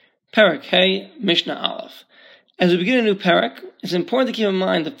Perek Hey, Mishnah Aleph. As we begin a new Perek, it's important to keep in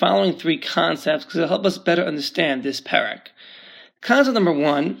mind the following three concepts because it'll help us better understand this Perek. Concept number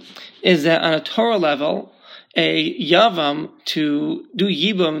one is that on a Torah level, a Yavam to do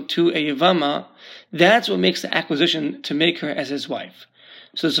Yibum to a Yavama, that's what makes the acquisition to make her as his wife.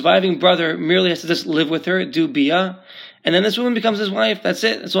 So the surviving brother merely has to just live with her, do Bia, and then this woman becomes his wife. That's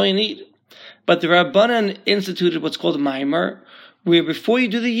it. That's all you need. But the Rabbanan instituted what's called a Maimer, where before you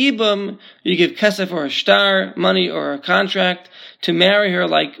do the Yibum, you give kesef or a shtar, money or a contract, to marry her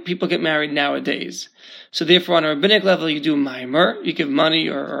like people get married nowadays. So therefore, on a rabbinic level, you do Maimer, you give money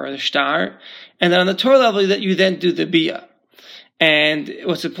or a shtar, and then on the Torah level, that you then do the Bia. And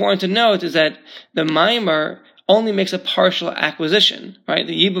what's important to note is that the Maimer only makes a partial acquisition, right?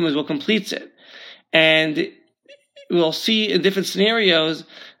 The Yibum is what completes it. And we'll see in different scenarios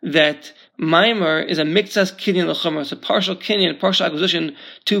that Maimer is a miktsas kinyan l'chomer. It's a partial kinyan, partial acquisition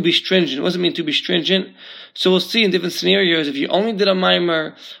to be stringent. What does it mean to be stringent? So we'll see in different scenarios if you only did a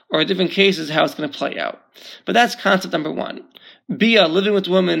Maimer or in different cases how it's going to play out. But that's concept number one. Bia, living with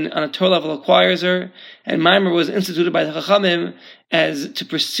women on a Torah level, acquires her, and Maimer was instituted by the Chachamim as to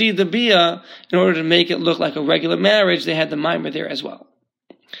precede the Bia in order to make it look like a regular marriage. They had the Maimer there as well.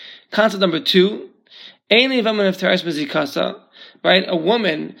 Concept number two. Right? A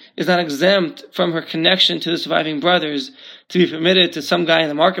woman is not exempt from her connection to the surviving brothers to be permitted to some guy in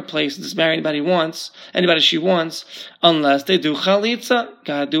the marketplace to just marry anybody she wants, unless they do chalitza.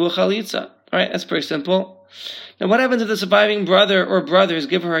 Gotta do a chalitza. Alright, that's pretty simple. Now what happens if the surviving brother or brothers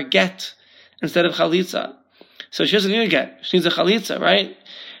give her a get instead of chalitza? So she doesn't need a get, she needs a chalitza, right?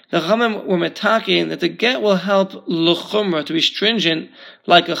 The Chachamim were metaking that the get will help l'chumra, to be stringent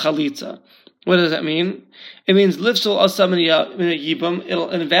like a chalitza. What does that mean? It means lifsul asa min yibum. It'll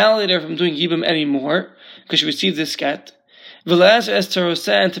invalidate her from doing yibum anymore because she received this get. V'le'aser es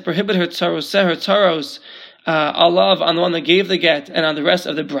taroseh, and to prohibit her taros, alav, on the one that gave the get and on the rest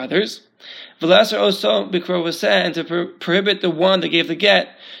of the brothers. V'le'aser oso b'krovoseh, and to prohibit the one that gave the get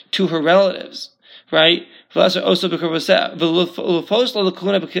to her relatives. Right? V'le'aser oso b'krovoseh. V'lufos lo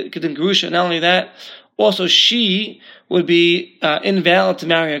l'kuna b'kedin gerusha. Not only that, also she would be invalid to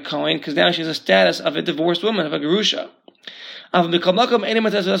marry a Kohen because now she has a status of a divorced woman, of a gerusha.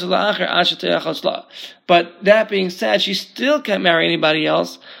 But that being said, she still can't marry anybody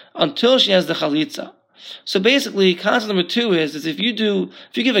else until she has the chalitza. So basically, concept number two is if you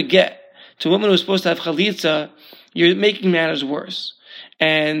give a get to a woman who's supposed to have chalitza, you're making matters worse.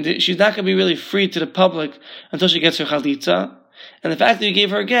 And she's not going to be really free to the public until she gets her chalitza. And the fact that you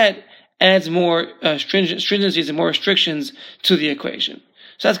gave her a get adds more stringencies and more restrictions to the equation.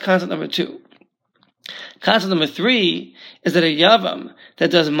 So that's concept number two. Concept number three is that a Yavam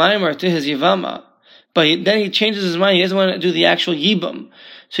that does Maimer to his Yavama, but then he changes his mind, he doesn't want to do the actual Yibum.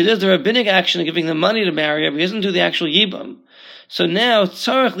 So he does the rabbinic action of giving the money to marry her, but he doesn't do the actual Yibum. So now,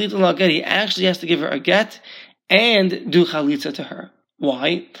 Tzarech Litul al Get, he actually has to give her a get and do Chalitza to her.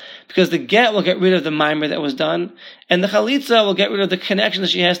 Why? Because the get will get rid of the Maimer that was done, and the Chalitza will get rid of the connection that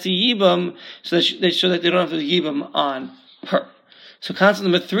she has to Yibum, so that they don't have to Yibum on her. So concept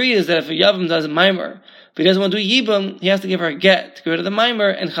number three is that if a Yavam does a Maimer, but he doesn't want to do Yibum, he has to give her a get to get rid of the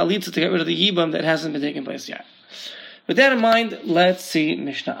Maimer, and Chalitza to get rid of the Yibum that hasn't been taking place yet. With that in mind, let's see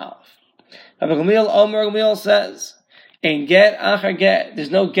Mishnah Aleph. Rabbi Gamliel says, "Ein get achar get." There's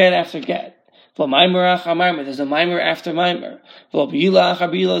no get after get. There's no Maimer after Maimer. There's no Be'ila.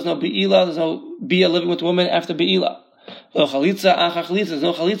 There's no Bia living with a woman after Be'ila. There's no Chalitza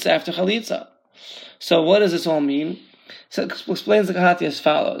after Chalitza. So what does this all mean? So it explains the Kahati as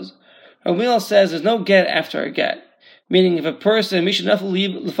follows. Ramil says there's no get after a get. Meaning if a person, if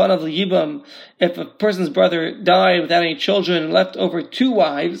a person's brother died without any children and left over two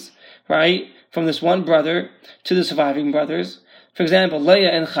wives, right, from this one brother to the surviving brothers, for example,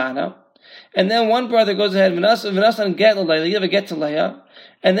 Leah and Chana, and then one brother goes ahead and get Leah, they give a get to Leah,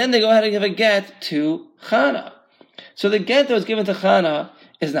 and then they go ahead and give a get to Chana. So the get that was given to Chana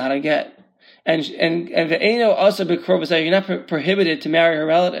is not a get. And Ve'eno also b'krovoseh, you're not prohibited to marry her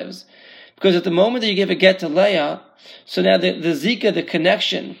relatives. Because at the moment that you give a get to Leah, so now the zika, the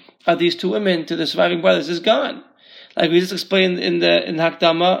connection of these two women to the surviving brothers is gone. Like we just explained in the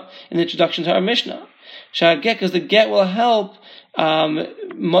Hakdama, in the introduction to our Mishnah. Because the get will help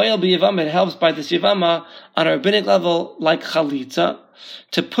Moyel b'Yavama, it helps by this Yavama on a rabbinic level like Chalitza,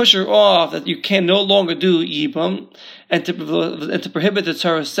 to push her off that you can no longer do Yibum, and to prohibit the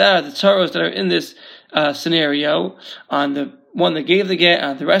tzaros that are in this scenario on the one that gave the get,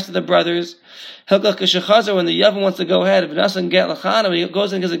 on the rest of the brothers. When the Yavam wants to go ahead, when he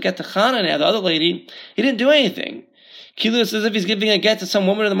goes and gives a get to Chana now, the other lady, he didn't do anything. Kilu is as if he's giving a get to some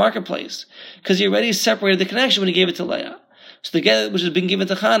woman in the marketplace, because he already separated the connection when he gave it to Leah. So the get which has been given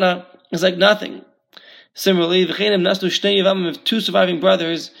to Chana is like nothing. Similarly, if two surviving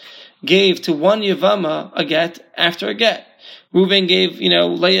brothers gave to one Yavama a get after a get. Reuven gave,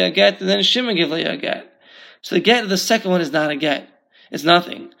 Leah a get, and then Shimon gave Leah a get. So the get of the second one is not a get. It's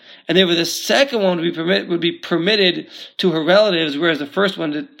nothing. And therefore the second one would be permitted to her relatives, whereas the first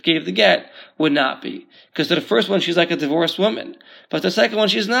one that gave the get would not be. Because to the first one, she's like a divorced woman. But the second one,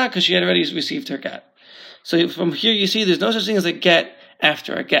 she's not, because she had already received her get. So from here you see there's no such thing as a get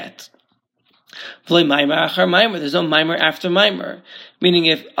after a get. There's no maimer after maimer. Meaning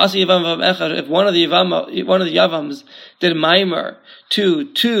if one of the Yavams did maimer to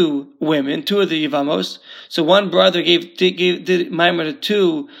two women, two of the Yavamos, so one brother did maimer to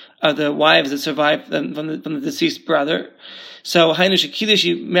two of the wives that survived from the deceased brother. So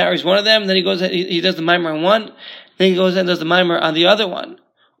she marries one of them, then he does the maimer on one, then he goes and does the maimer on the other one.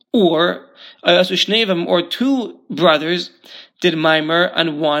 Or two brothers did maimer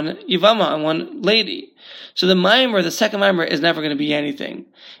on one Yavama, on one lady. So the second maimer is never going to be anything.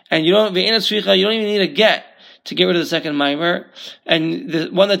 And you don't even need a get to get rid of the second maimer. And the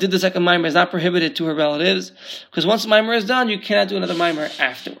one that did the second maimer is not prohibited to her relatives, because once the maimer is done, you cannot do another maimer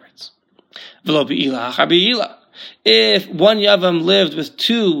afterwards. If one Yavam lived with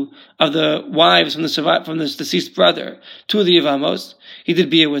two of the wives from the deceased brother, two of the Yavamos, he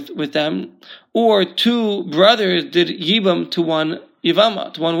did bia with them, or two brothers did yibam to one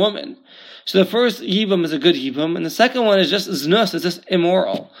Yavama, to one woman. So the first yibam is a good yibam, and the second one is just znus, it's just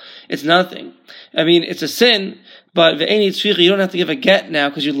immoral. It's nothing. I mean, it's a sin, but you don't have to give a get now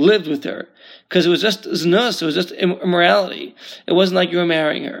because you lived with her. Because it was just znus, it was just immorality. It wasn't like you were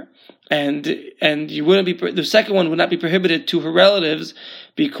marrying her. And you wouldn't be, the second one would not be prohibited to her relatives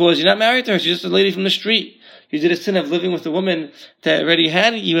because you're not married to her, she's just a lady from the street. You did a sin of living with a woman that already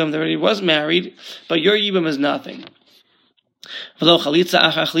had a yibam, that already was married, but your yibam is nothing. There's no chalitza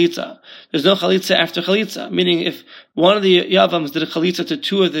after chalitza, meaning if one of the yavams did a chalitza to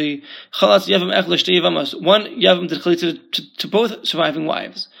two of the chalatz yavam ech l'shtei yavamas, one yavam did a chalitza to both surviving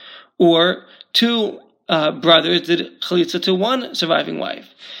wives, or two brothers did chalitza to one surviving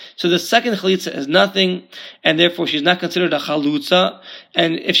wife. So the second chalitza is nothing, and therefore she's not considered a chalutza.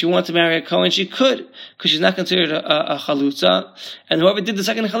 And if she wanted to marry a Kohen, she could, because she's not considered a chalutza. And whoever did the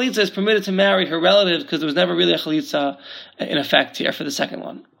second chalitza is permitted to marry her relatives, because there was never really a chalitza in effect here for the second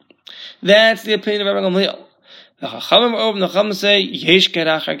one. That's the opinion of Rabbi Gamliel. The Chachamim say yesh get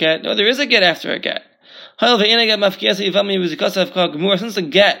achar get. No, there is a get after a get. Since the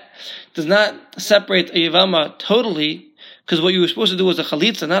get does not separate a yavama totally, because what you were supposed to do was a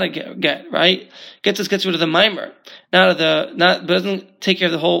chalitza, not a get, right? Gets rid of the mimer, but doesn't take care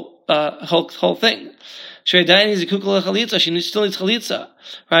of the whole thing. She still needs chalitza,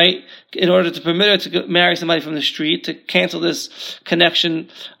 right? In order to permit her to marry somebody from the street, to cancel this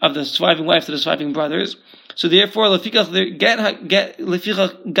connection of the surviving wife to the surviving brothers. So therefore, the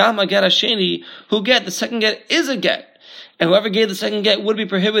second get is a get, and whoever gave the second get would be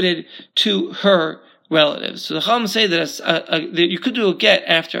prohibited to her relatives. So the Chachamim say that you could do a get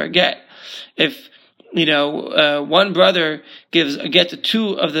after a get. If one brother gives a get to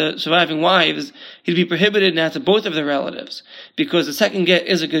two of the surviving wives, he'd be prohibited now to both of the relatives, because the second get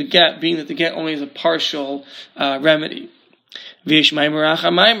is a good get, being that the get only is a partial remedy. V'yesh maimer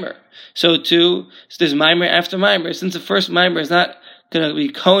achar maimer. So there's maimer after maimer. Since the first maimer is not going to be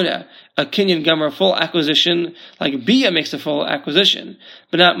kona, a kinyan gamar, full acquisition, like bia makes a full acquisition,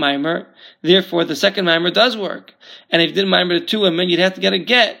 but not maimer. Therefore, the second maimer does work. And if you did maimer to two women, you'd have to get a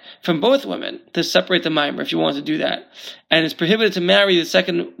get from both women to separate the maimer if you want to do that. And it's prohibited to marry the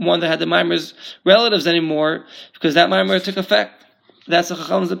second one that had the maimer's relatives anymore, because that maimer took effect. That's the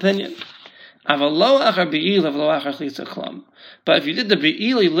Chacham's opinion. But if you did the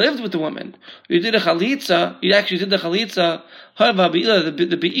be'il, you lived with the woman, you did a chalitza, you actually did the chalitza,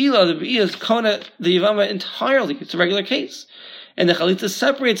 the be'il is kona the yavama entirely. It's a regular case. And the chalitza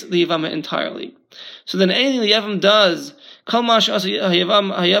separates the yavama entirely. So then anything the yavam does, anything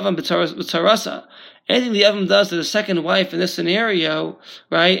the yavam does to the second wife in this scenario,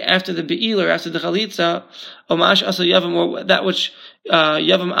 right, after the be'il or after the chalitza, or that which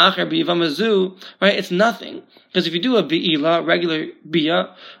yavam acher b'yavam azu, right, it's nothing. Because if you do a be'ila, regular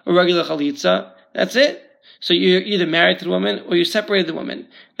bia, or regular chalitza, that's it. So you're either married to the woman or you separated the woman.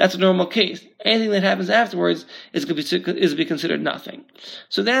 That's a normal case. Anything that happens afterwards is to be considered nothing.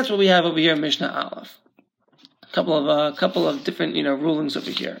 So that's what we have over here in Mishnah Aleph. A couple of different rulings over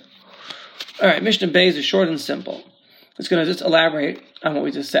here. All right, Mishnah Beis is short and simple. It's going to just elaborate on what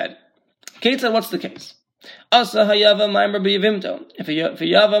we just said. Ketzad, what's the case? Asa hayava maimer b'yavimto. If a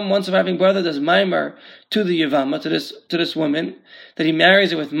yavam, one surviving brother, does maimer to the yavama, to this woman, that he marries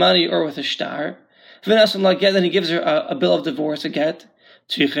her with money or with a shtar, then he gives her a bill of divorce, a get.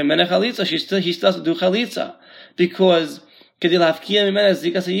 He still has to do chalitza, because the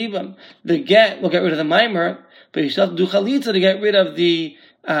get will get rid of the maimer, but you still have to do chalitza to get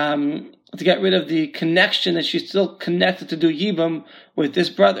rid of the connection that she's still connected to do yibam with this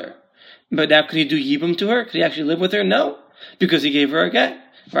brother. But now, could he do yibam to her? Could he actually live with her? No, because he gave her a get,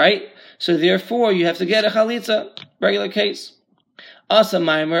 right? So therefore, you have to get a chalitza, regular case. Asa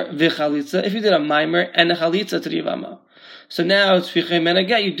maimer v'chalitza. If you did a maimer and a chalitza to the yivama, so now it's fichem and a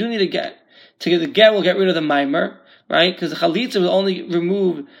get. You do need a get. To get the get will get rid of the maimer, right? Because the chalitza will only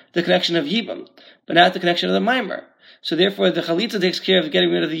remove the connection of yibam, but not the connection of the maimer. So therefore, the chalitza takes care of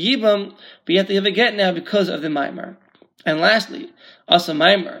getting rid of the yibam, but you have to have a get now because of the maimer. And lastly, asa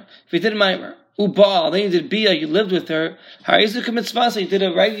maimer. If you did maimer, ubal, then you did bia, you lived with her. Harizuka mitzvasa, you did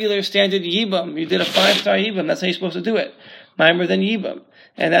a regular standard yibam. You did a 5-star yibam. That's how you're supposed to do it. Maimer then yibam.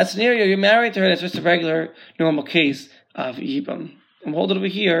 And that scenario, you're married to her. That's just a regular, normal case of yibam. And we'll hold it over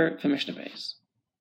here for Mishnah Beis.